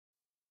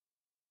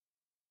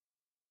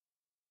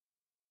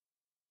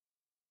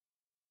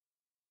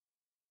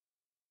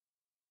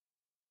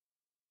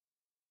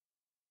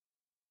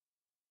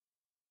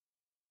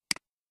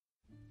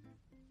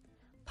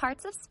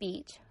Parts of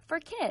speech for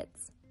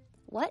kids.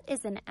 What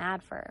is an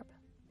adverb?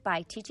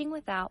 By Teaching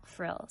Without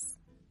Frills.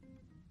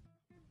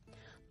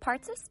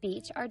 Parts of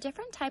speech are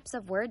different types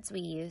of words we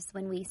use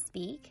when we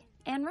speak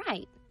and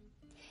write.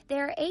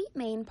 There are 8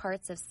 main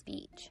parts of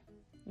speech: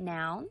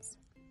 nouns,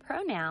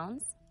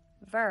 pronouns,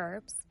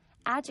 verbs,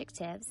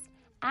 adjectives,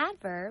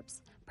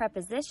 adverbs,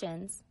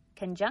 prepositions,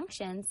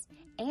 conjunctions,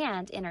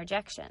 and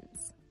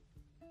interjections.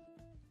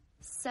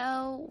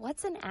 So,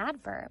 what's an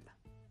adverb?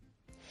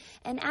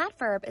 An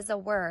adverb is a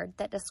word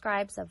that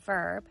describes a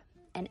verb,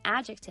 an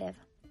adjective,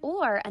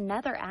 or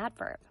another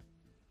adverb.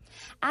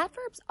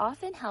 Adverbs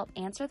often help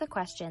answer the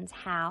questions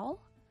how,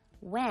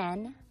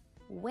 when,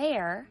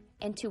 where,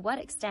 and to what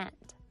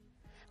extent.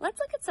 Let's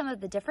look at some of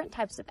the different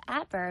types of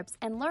adverbs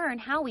and learn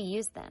how we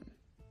use them.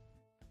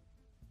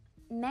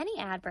 Many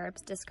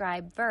adverbs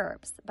describe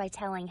verbs by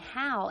telling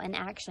how an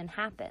action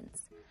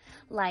happens,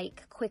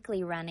 like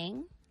quickly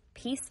running,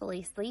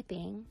 peacefully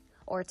sleeping,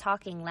 or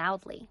talking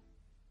loudly.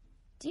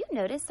 Do you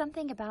notice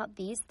something about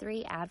these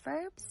 3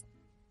 adverbs?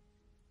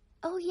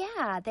 Oh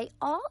yeah, they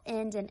all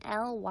end in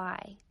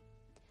ly.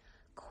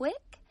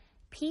 Quick,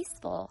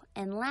 peaceful,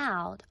 and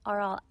loud are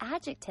all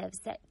adjectives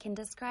that can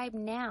describe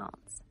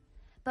nouns.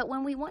 But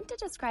when we want to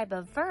describe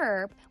a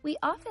verb, we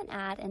often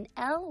add an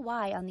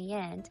ly on the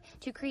end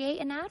to create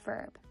an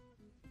adverb.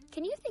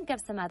 Can you think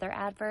of some other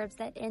adverbs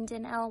that end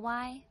in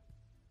ly?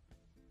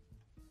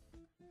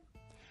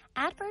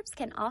 Adverbs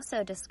can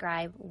also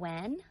describe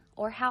when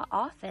or how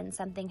often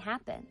something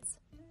happens.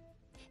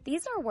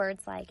 These are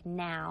words like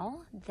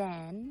now,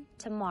 then,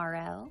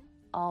 tomorrow,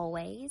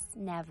 always,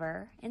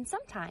 never, and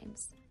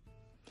sometimes.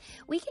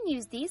 We can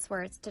use these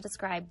words to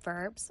describe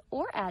verbs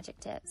or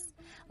adjectives,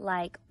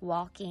 like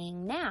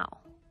walking now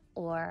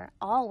or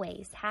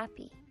always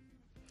happy.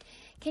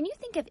 Can you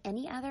think of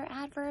any other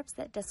adverbs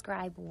that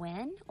describe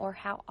when or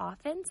how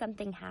often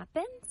something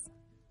happens?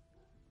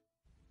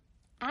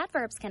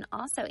 Adverbs can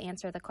also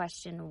answer the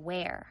question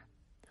where.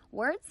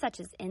 Words such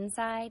as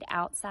inside,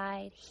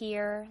 outside,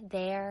 here,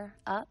 there,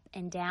 up,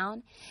 and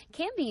down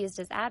can be used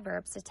as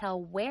adverbs to tell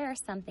where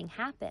something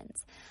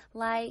happens,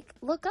 like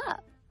look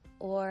up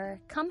or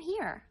come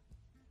here.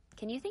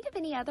 Can you think of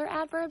any other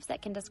adverbs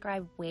that can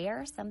describe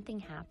where something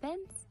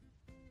happens?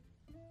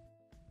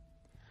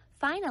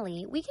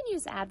 Finally, we can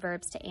use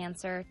adverbs to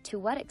answer to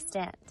what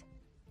extent.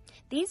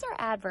 These are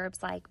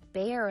adverbs like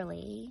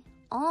barely,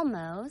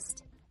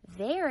 almost,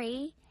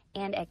 very,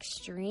 and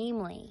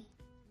extremely.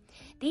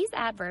 These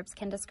adverbs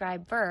can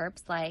describe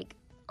verbs like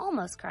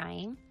almost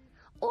crying,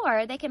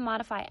 or they can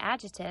modify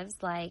adjectives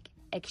like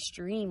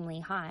extremely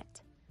hot,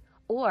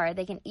 or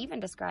they can even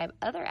describe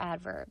other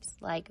adverbs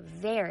like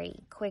very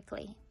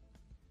quickly.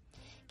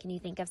 Can you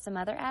think of some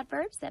other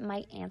adverbs that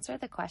might answer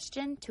the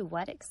question to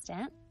what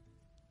extent?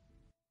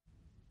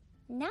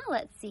 Now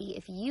let's see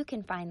if you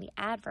can find the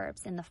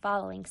adverbs in the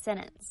following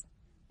sentence.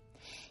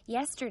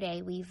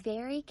 Yesterday, we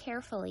very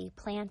carefully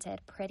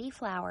planted pretty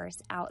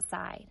flowers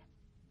outside.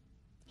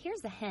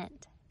 Here's a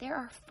hint. There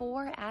are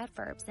 4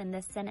 adverbs in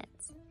this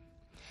sentence.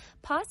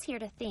 Pause here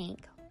to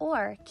think,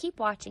 or keep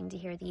watching to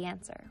hear the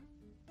answer.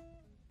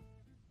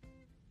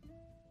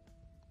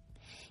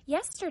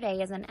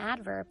 Yesterday is an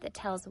adverb that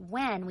tells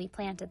when we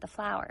planted the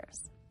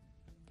flowers.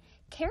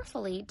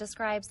 Carefully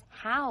describes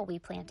how we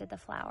planted the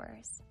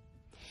flowers.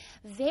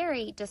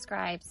 Very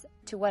describes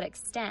to what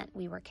extent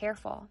we were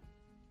careful.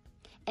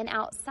 And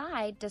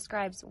outside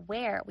describes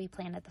where we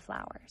planted the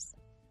flowers.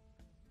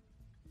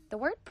 The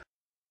word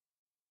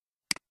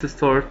to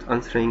start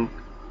answering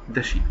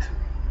the sheet.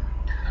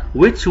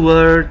 Which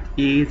word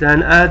is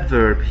an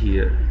adverb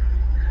here?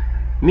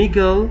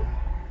 Miguel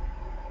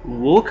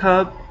woke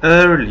up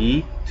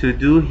early to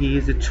do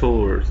his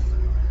chores.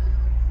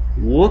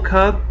 Woke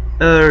up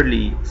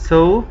early.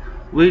 So,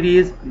 where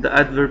is the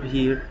adverb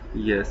here?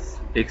 Yes,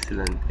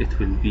 excellent. It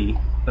will be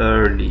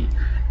early.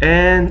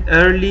 And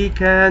early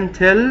can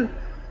tell?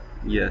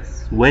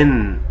 Yes,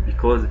 when,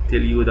 because it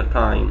tells you the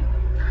time.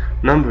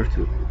 Number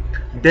 2.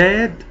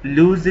 Dad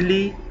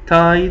loosely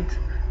tied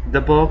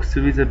the box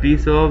with a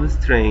piece of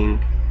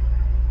string.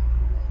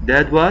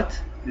 Dad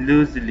what?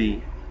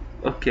 Loosely.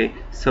 Okay,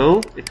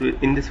 so it will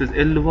end this with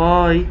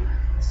ly.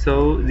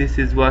 So this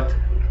is what?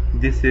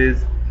 This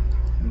is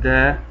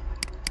the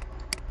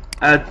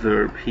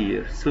adverb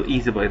here. So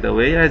easy, by the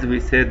way, as we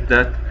said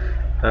that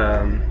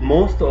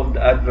most of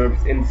the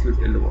adverbs end with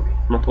ly.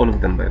 Not all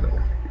of them, by the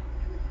way.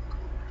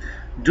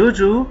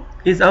 Jojo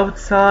is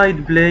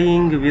outside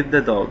playing with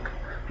the dog.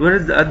 Where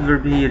is the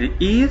adverb here?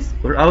 Is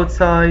or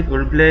outside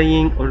or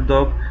playing or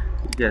dog?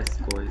 Yes,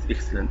 boys,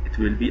 excellent. It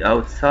will be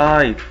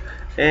outside,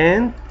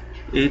 and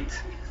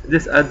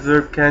this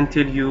adverb can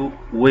tell you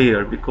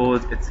where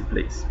because it's a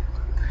place.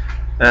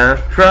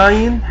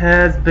 Brian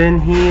has been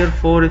here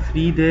for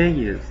 3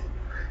 days.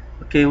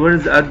 Okay, where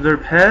is the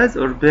adverb has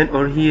or been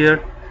or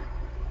here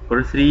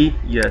or 3?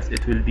 Yes,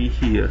 it will be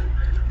here.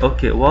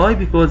 Okay, why?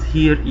 Because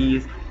here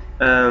is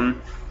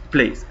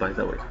place, by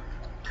the way.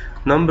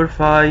 Number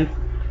 5.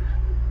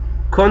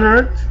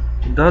 Conrad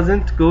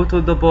doesn't go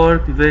to the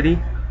park very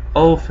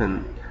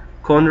often.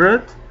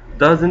 Conrad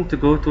doesn't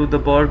go to the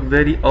park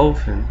very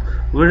often.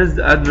 Where is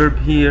the adverb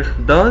here?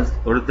 Does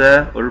or the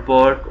or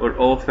park or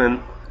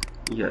often?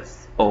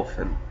 Yes,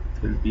 often.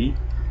 It will be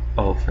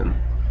often.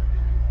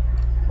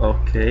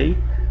 Okay.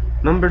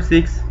 Number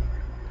 6.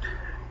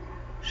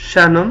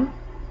 Shannon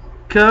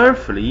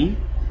carefully.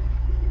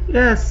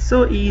 Yes,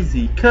 so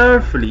easy.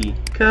 Carefully,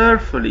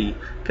 carefully.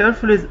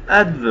 Carefully is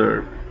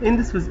adverb. And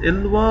this was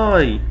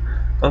ly.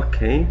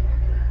 Okay.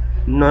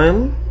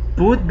 Noel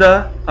put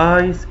the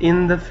ice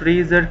in the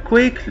freezer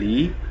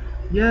quickly.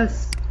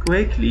 Yes,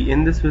 quickly.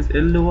 And this was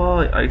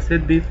ly. I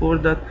said before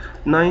that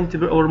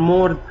 90 or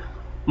more.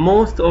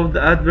 Most of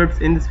the adverbs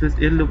in this was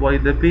ly.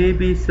 The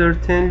baby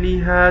certainly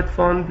had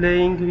fun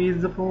playing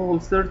with the ball.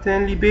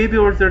 Certainly, baby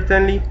or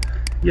certainly?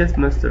 Yes,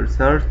 Mr.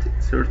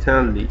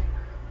 Certainly.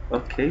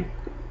 Okay.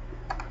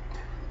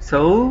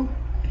 So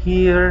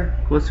here,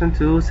 question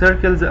 2.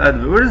 Circle the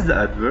adverb. Where is the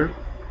adverb?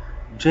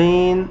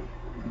 Jane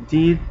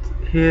did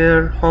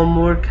her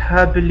homework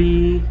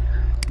happily.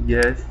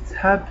 Yes,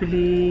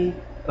 happily.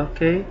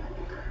 Okay.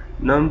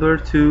 Number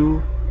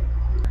 2.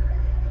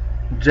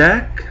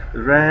 Jack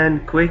ran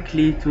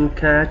quickly to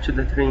catch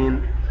the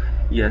train.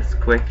 Yes,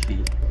 quickly.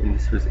 And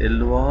this was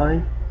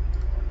ly.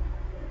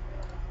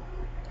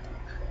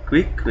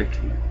 Quickly.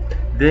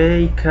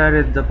 They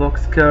carried the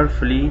box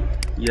carefully.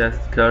 Yes,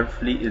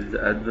 carefully is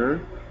the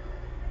adverb.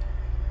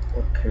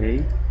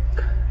 Okay.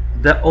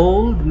 The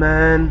old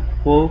man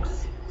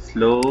walks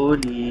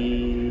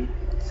slowly.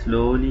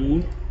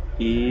 Slowly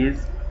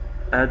is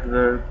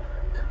adverb.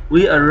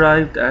 We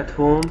arrived at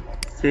home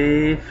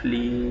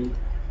safely.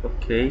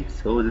 Okay,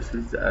 so this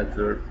is the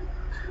adverb.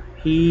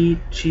 He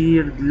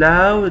cheered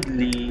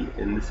loudly,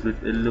 and this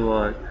with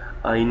ly.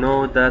 I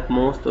know that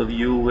most of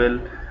you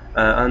will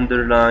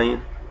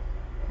underline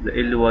the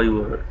ly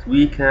word.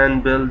 We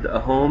can build a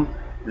home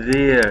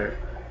there.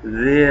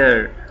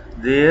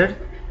 There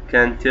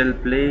can tell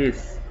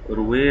place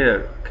or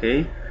where.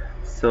 Okay,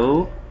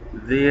 so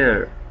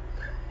there.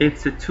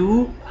 It's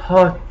too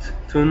hot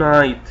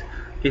tonight.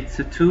 It's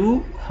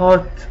too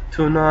hot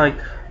tonight.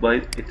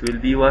 But it will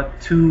be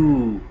what?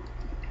 Too.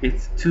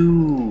 It's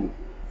too.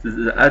 This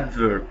is the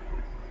adverb.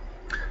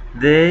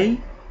 They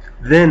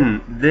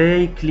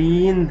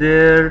clean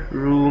their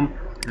room.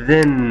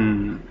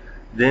 Then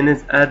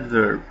is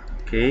adverb.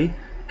 Okay,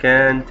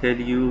 can tell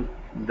you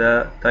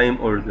the time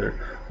order.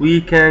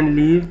 We can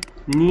live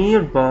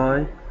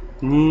nearby.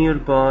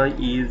 Nearby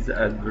is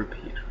the adverb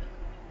here.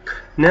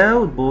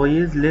 Now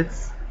boys,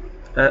 let's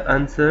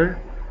answer.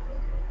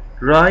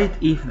 Write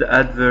if the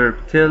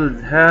adverb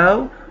tells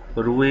how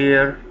or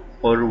where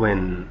or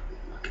when.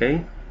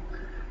 Okay,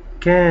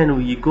 can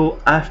we go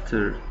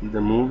after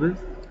the movies?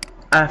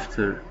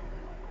 After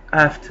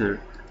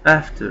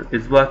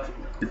is what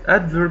is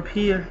adverb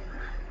here.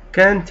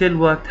 Can tell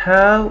what,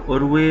 how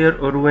or where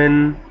or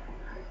when.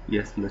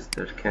 Yes,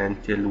 mister, can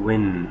tell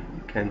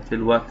when. Can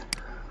tell what,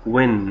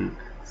 when.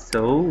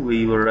 So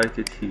we will write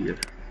it here.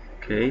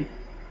 Okay,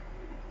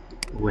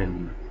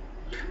 when.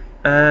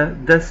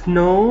 The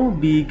snow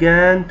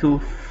began to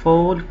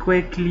fall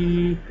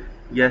quickly.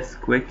 Yes,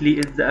 quickly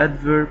is the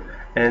adverb.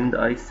 And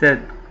I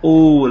said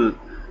all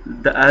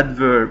the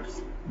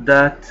adverbs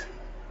that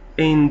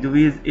end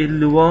with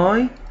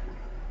ly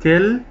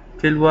tell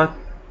what,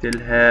 tell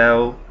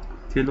how,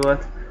 tell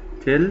what,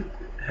 tell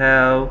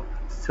how.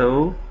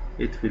 So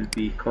it will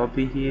be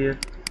copy here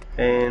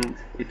and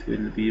it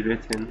will be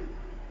written.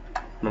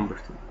 Number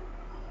 2.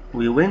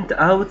 We went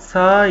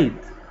outside.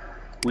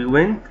 We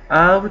went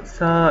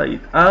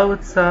outside.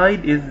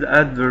 Outside is the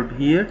adverb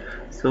here,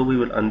 so we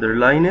will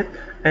underline it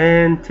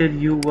and tell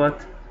you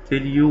what,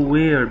 tell you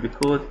where,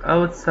 because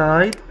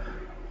outside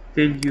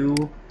tell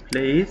you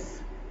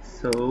place.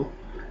 So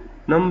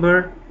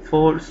number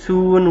 4.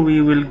 Soon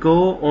we will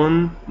go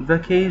on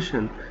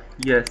vacation.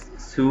 Yes,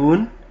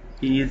 soon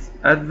is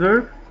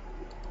adverb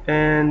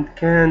and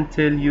can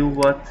tell you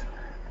what,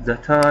 the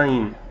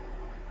time.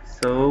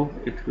 So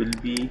it will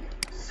be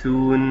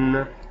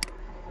soon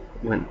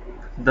when.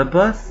 The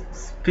bus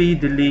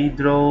speedily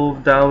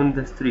drove down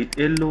the street.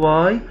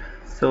 ly.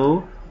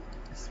 So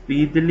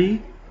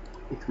speedily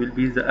it will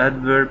be the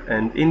adverb,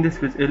 and in this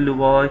with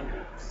ly,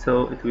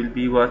 so it will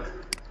be what,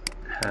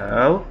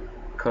 how.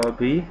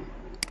 Copy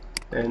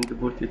and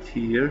put it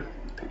here,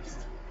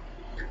 paste.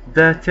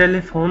 The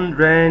telephone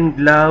rang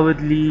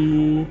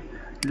loudly.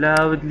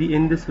 Loudly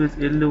in this with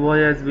ly,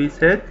 as we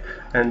said,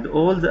 and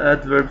all the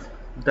adverbs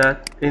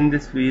that in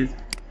this with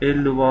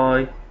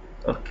ly.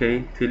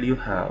 Okay, tell you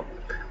how.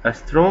 A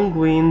strong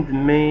wind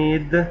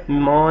made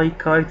my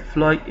kite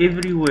fly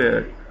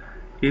everywhere.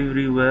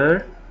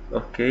 Everywhere,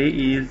 okay,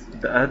 is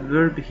the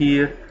adverb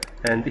here,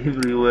 and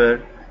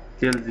everywhere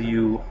tells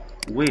you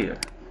where.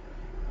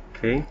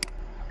 Okay,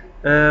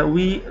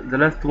 the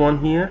last one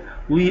here.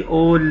 We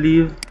all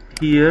live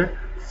here.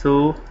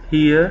 So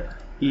here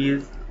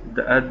is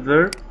the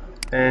adverb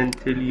and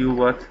tell you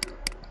what,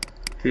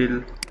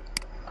 tell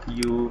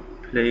you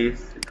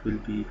place. It will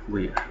be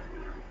where.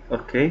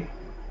 Okay,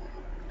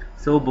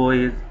 so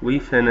boys, we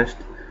finished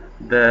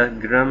the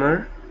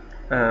grammar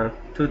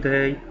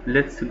today.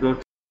 Let's go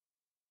to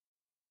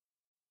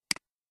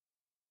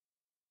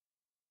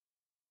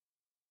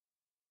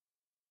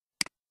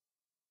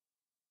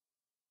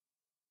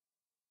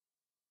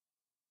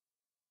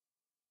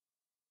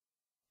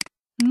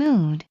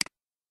mood,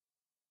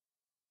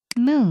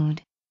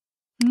 mood,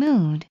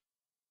 mood.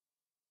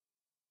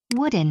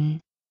 Wooden,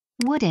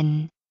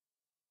 wooden.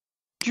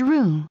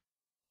 Drew,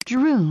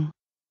 drew.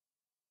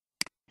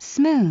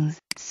 Smooth,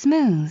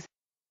 smooth.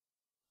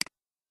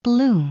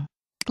 Blue,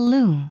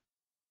 blue.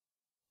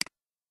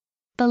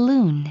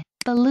 Balloon,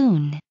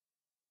 balloon.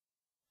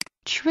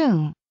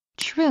 True,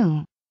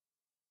 true.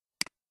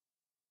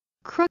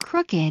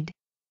 Crooked,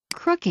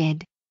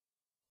 crooked.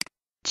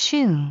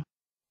 Chew,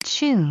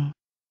 chew.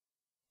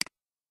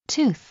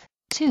 Tooth,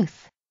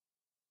 tooth.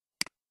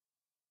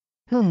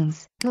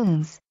 Hooves,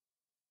 hooves.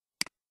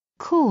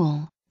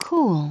 Cool,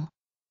 cool.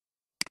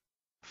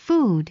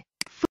 Food,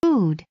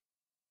 food.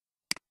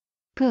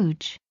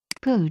 Pooch,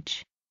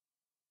 pooch.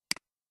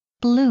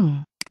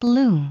 Blue,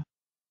 blue.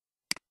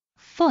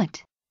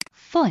 Foot,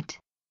 foot.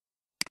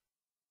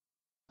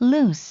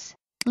 Loose,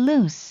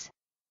 loose.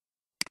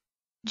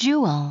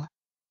 Jewel,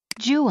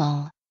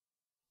 jewel.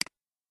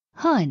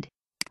 Hood,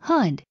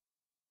 hood.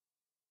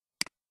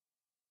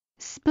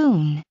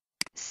 Spoon,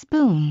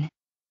 spoon.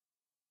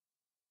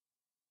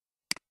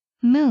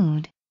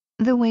 Mood,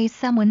 the way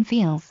someone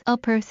feels, a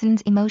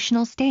person's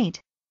emotional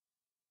state.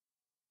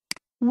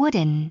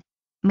 Wooden,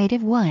 made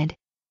of wood.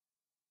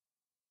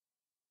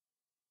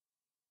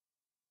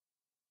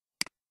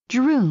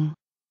 Drew,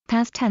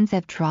 past tense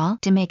of draw,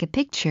 to make a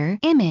picture,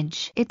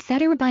 image,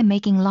 etc. by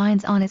making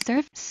lines on a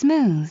surface.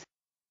 Smooth,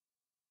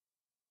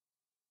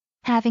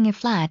 having a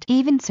flat,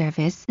 even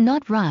surface,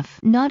 not rough,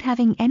 not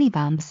having any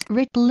bumps.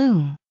 Rich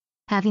blue,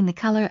 having the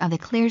color of the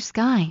clear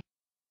sky.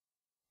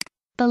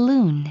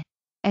 Balloon,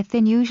 a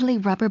thin, usually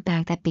rubber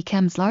bag that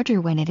becomes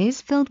larger when it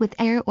is filled with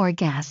air or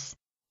gas.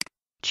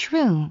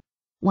 True,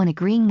 one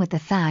agreeing with the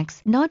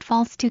facts, not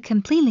false, to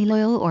completely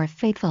loyal or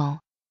faithful.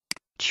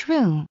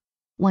 True,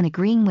 one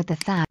agreeing with the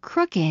fact.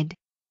 Crooked,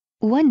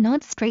 one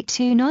not straight,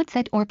 two not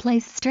set or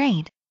placed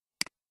straight.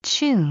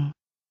 Chew,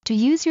 to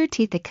use your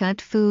teeth to cut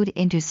food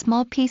into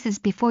small pieces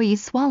before you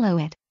swallow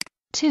it.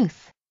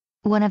 Tooth,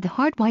 one of the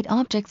hard white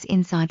objects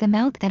inside the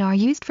mouth that are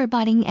used for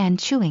biting and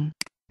chewing.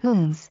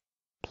 Hooves,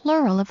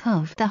 plural of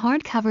hoof, the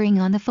hard covering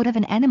on the foot of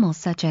an animal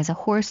such as a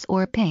horse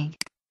or pig.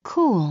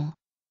 Cool,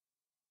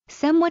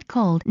 somewhat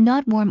cold,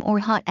 not warm or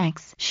hot.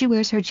 X, she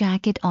wears her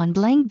jacket on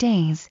blank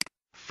days.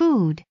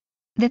 Food,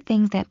 the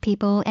things that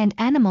people and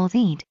animals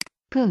eat.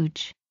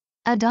 Pooch,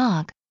 a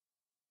dog.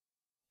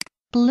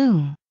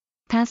 Blue,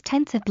 past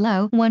tense of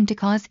blow, one to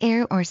cause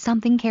air or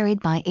something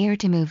carried by air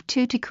to move.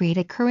 Two, to create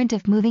a current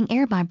of moving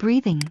air by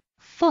breathing.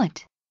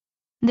 Foot,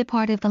 the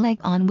part of the leg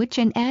on which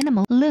an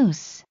animal.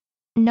 Loose,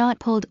 not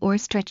pulled or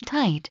stretched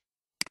tight.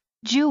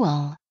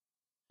 Jewel,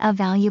 a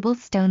valuable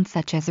stone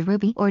such as a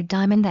ruby or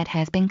diamond that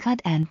has been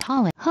cut and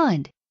polished.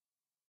 Hood,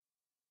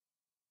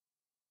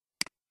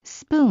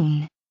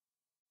 spoon.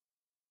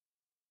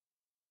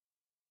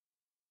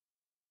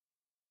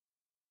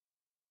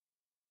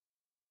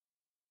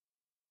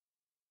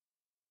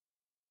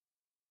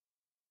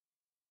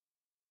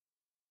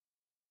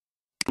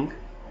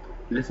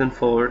 Listen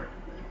for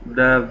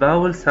the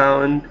vowel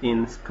sound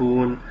in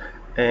spoon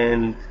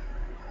and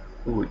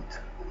wood.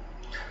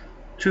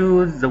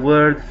 Choose the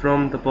word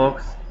from the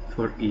box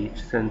for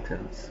each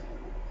sentence.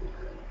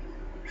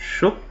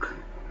 Shook,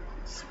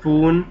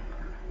 spoon,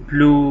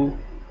 blue,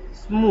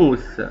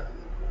 smooth.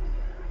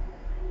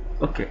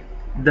 Okay,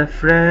 the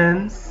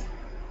France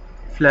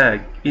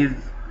flag is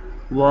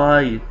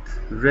white,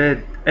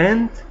 red,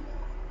 and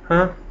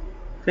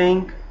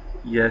think.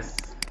 Yes,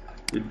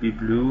 it will be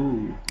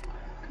blue.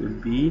 It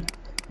will be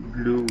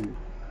blue.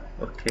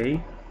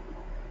 Okay.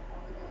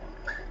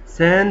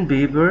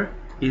 Sandpaper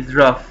is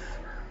rough,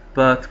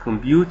 but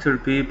computer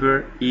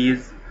paper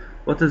is,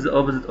 what is the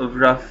opposite of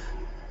rough?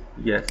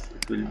 Yes,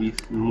 it will be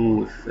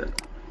smooth.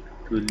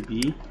 It will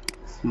be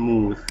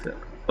smooth.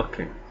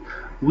 Okay.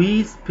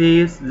 We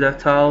space the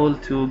towel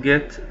to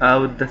get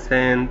out the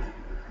sand.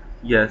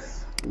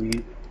 Yes,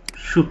 we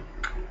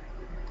shook.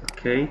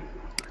 Okay,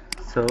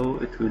 so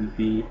it will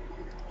be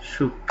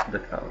shook the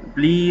towel.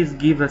 Please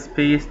give a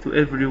space to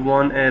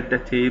everyone at the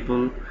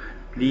table.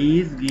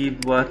 Please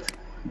give what?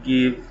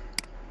 Give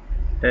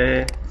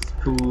a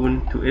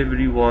spoon to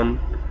everyone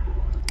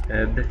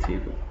at the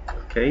table.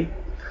 Okay.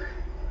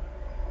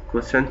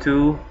 Question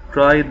 2.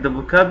 Write the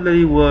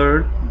vocabulary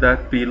word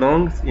that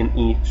belongs in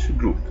each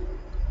group.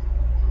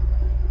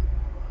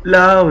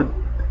 Loud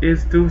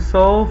is too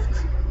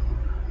soft.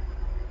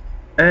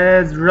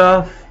 As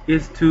rough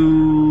is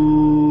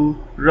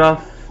too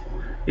rough.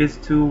 Is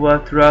too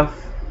what?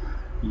 Rough.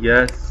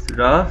 Yes,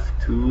 rough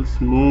to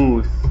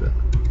smooth.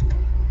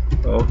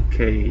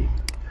 Okay.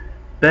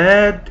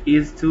 Bad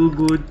is too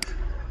good,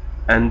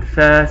 and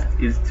fast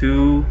is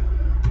too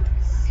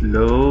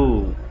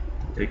slow.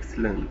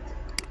 Excellent.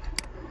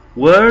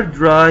 Word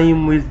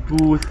rhyme with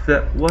booth.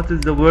 What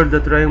is the word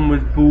that rhyme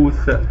with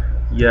booth?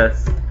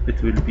 Yes,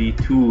 it will be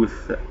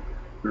tooth.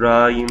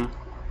 Rhyme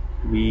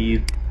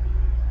with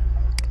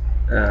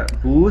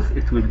booth,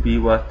 it will be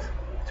what?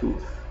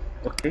 Tooth.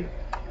 Okay.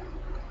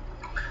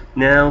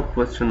 Now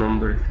question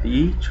number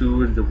 3.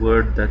 Choose the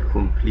word that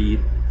complete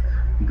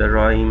the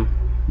rhyme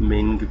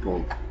Ming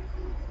Bong.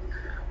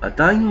 A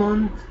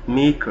diamond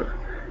maker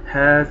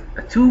has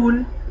a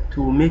tool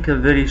to make a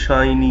very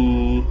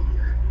shiny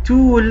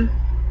tool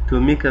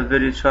to make a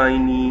very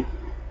shiny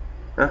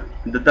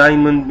the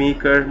diamond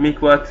maker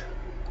make what?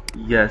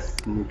 Yes,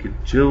 make a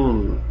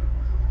jewel.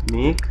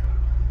 Make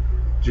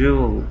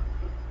jewel.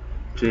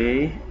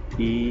 Jewel.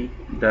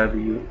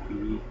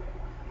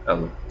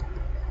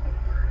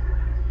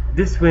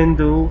 This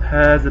window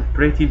has a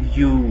pretty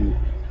view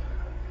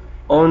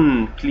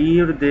on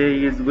clear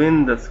days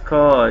when the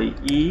sky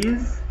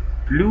is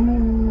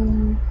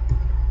blue.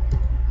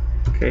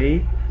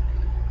 Okay,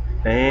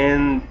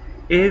 and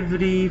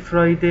every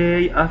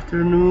Friday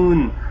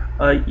afternoon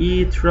I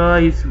eat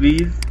rice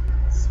with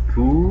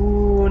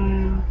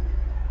spoon.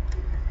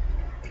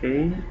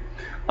 Okay,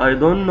 I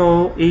don't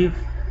know if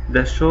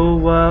the show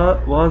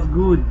was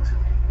good.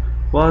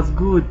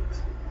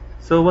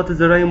 So what is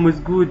the rhyme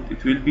with good?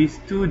 It will be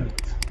stood.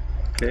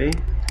 Okay,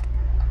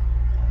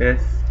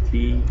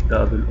 STOOD.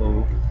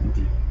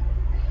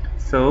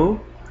 So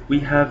we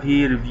have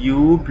here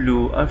view,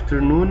 blue,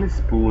 afternoon,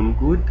 spoon,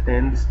 good,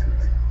 and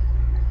stood.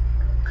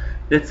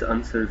 Let's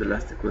answer the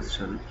last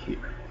question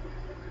here.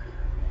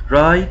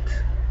 Write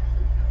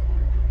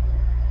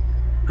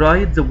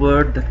the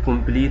word that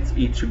completes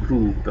each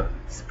group.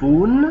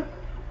 Spoon,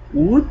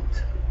 wood,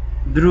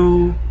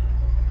 drew,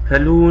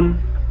 balloon,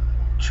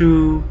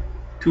 chew,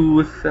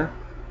 tooth,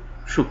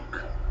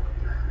 shook.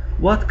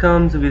 What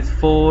comes with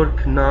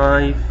fork,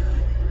 knife?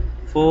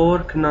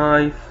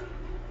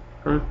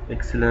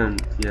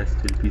 Excellent. Yes,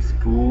 it will be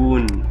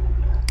spoon.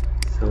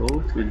 So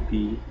it will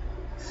be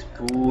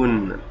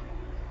spoon.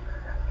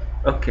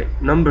 Okay,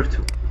 number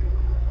 2.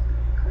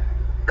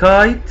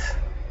 Kite.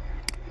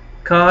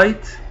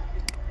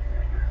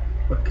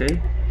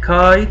 Okay,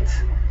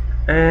 kite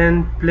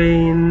and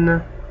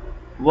plane.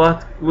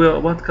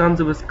 What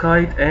comes with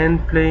kite and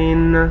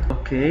plane?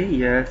 Okay,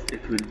 yes,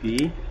 it will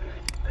be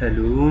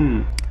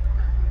balloon.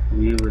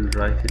 We will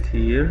write it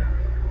here.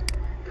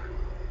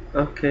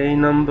 Okay,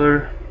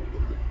 number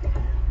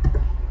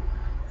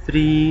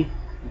 3.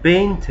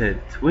 Painted.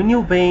 When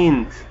you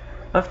paint,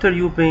 after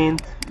you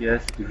paint,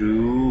 yes,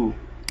 drew.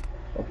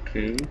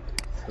 Okay,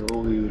 so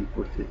we will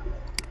put it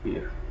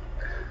here.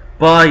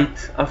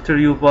 Bite. After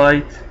you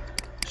bite,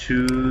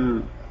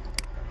 chew.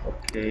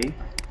 Okay,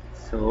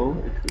 so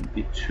it will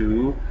be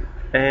chew.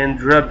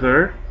 And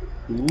rubber,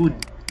 wood.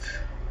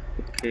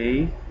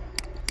 Okay,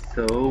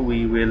 so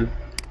we will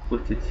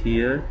put it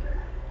here.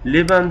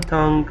 Lip and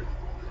tongue,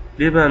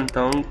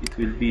 it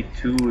will be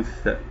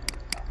tooth.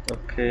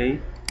 Okay,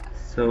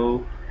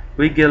 so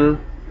wiggle,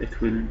 it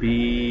will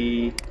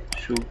be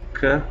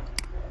shook.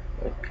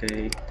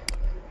 Okay,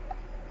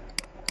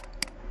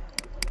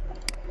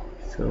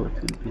 so it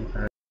will be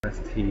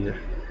passed here.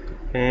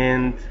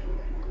 And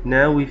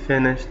now we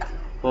finished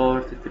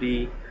part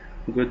 3.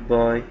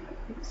 Goodbye,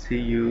 see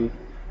you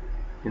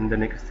in the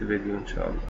next video inshallah.